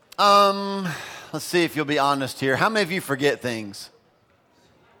Let's see if you'll be honest here. How many of you forget things?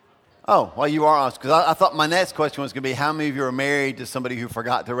 Oh, well, you are honest, because I thought my next question was going to be, how many of you are married to somebody who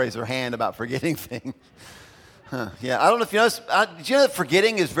forgot to raise their hand about forgetting things? Yeah, I don't know if you noticed. Did you know that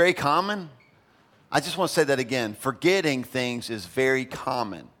forgetting is very common? I just want to say that again. Forgetting things is very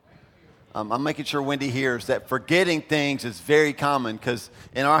common. I'm making sure Wendy hears that forgetting things is very common, because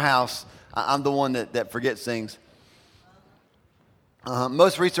in our house, I'm the one that forgets things.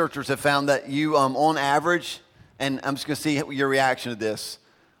 Most researchers have found that you, on average, and I'm just going to see your reaction to this.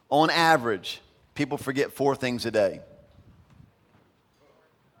 On average, people forget 4 things a day.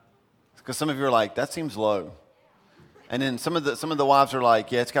 Because some of you are like, that seems low. And then some of the wives are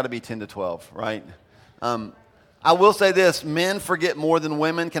like, yeah, it's got to be 10 to 12, right? I will say this, men forget more than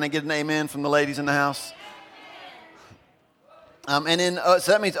women. Can I get an amen from the ladies in the house? So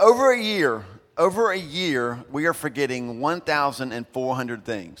that means over a year, we are forgetting 1,400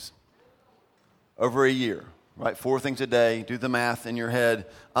 things. Over a year, right? 4 things a day. Do the math in your head.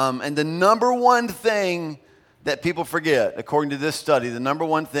 And the number one thing that people forget, according to this study, the number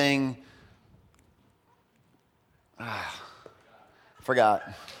one thing, forgot.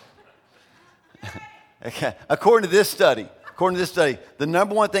 Okay. According to this study, the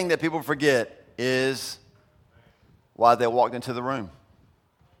number one thing that people forget is why they walked into the room.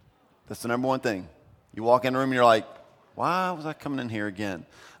 That's the number one thing. You walk in the room and you're like, why was I coming in here again?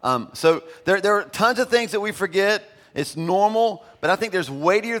 So there are tons of things that we forget. It's normal, but I think there's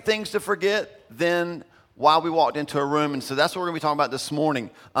weightier things to forget than why we walked into a room. And so that's what we're going to be talking about this morning.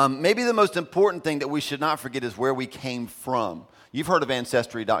 Maybe the most important thing that we should not forget is where we came from. You've heard of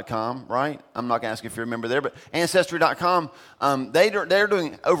Ancestry.com, right? I'm not going to ask if you remember there, but Ancestry.com, they're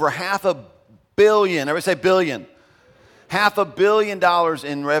doing over $500 million. Everybody say billion. $500 million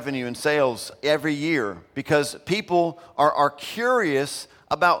in revenue and sales every year because people are curious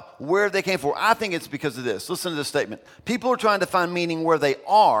about where they came from. I think it's because of this. Listen to this statement. People are trying to find meaning where they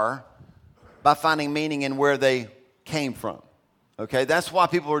are by finding meaning in where they came from. Okay, that's why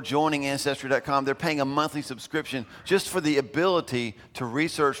people are joining Ancestry.com. They're paying a monthly subscription just for the ability to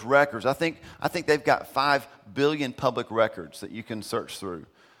research records. I think they've got 5 billion public records that you can search through.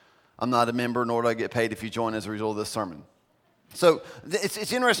 I'm not a member, nor do I get paid if you join as a result of this sermon. So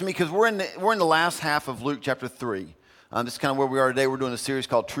it's interesting to me because we're in the last half of Luke chapter 3. This is kind of where we are today. We're doing a series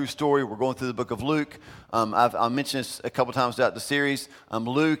called True Story. We're going through the book of Luke. I've mentioned this a couple times throughout the series.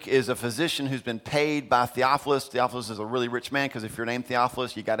 Luke is a physician who's been paid by Theophilus. Theophilus is a really rich man because if you're named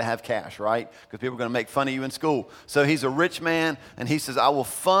Theophilus, you got to have cash, right? Because people are going to make fun of you in school. So he's a rich man, and he says, I will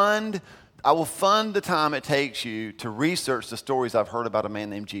fund the time it takes you to research the stories I've heard about a man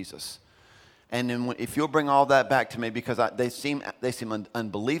named Jesus. And then if you'll bring all that back to me, because they seem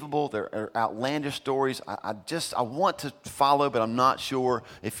unbelievable, they're outlandish stories. I want to follow, but I'm not sure.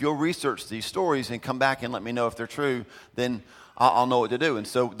 If you'll research these stories and come back and let me know if they're true, then I'll know what to do. And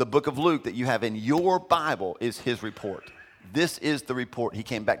so the book of Luke that you have in your Bible is his report. This is the report. He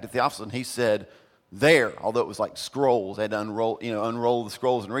came back to Theophilus and he said, there, although it was like scrolls, they had to unroll the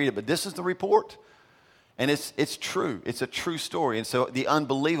scrolls and read it, but this is the report. And it's true. It's a true story. And so the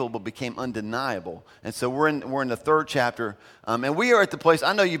unbelievable became undeniable. And so we're in the 3rd chapter. And we are at the place,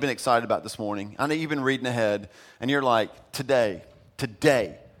 I know you've been excited about this morning. I know you've been reading ahead. And you're like, today,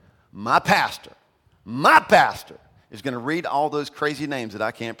 my pastor is going to read all those crazy names that I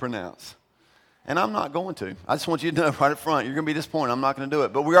can't pronounce. And I'm not going to. I just want you to know right up front, you're going to be disappointed. I'm not going to do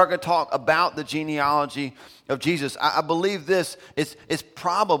it. But we are going to talk about the genealogy of Jesus. I believe this. It's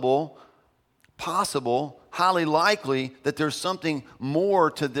possible, highly likely, that there's something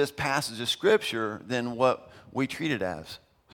more to this passage of Scripture than what we treat it as.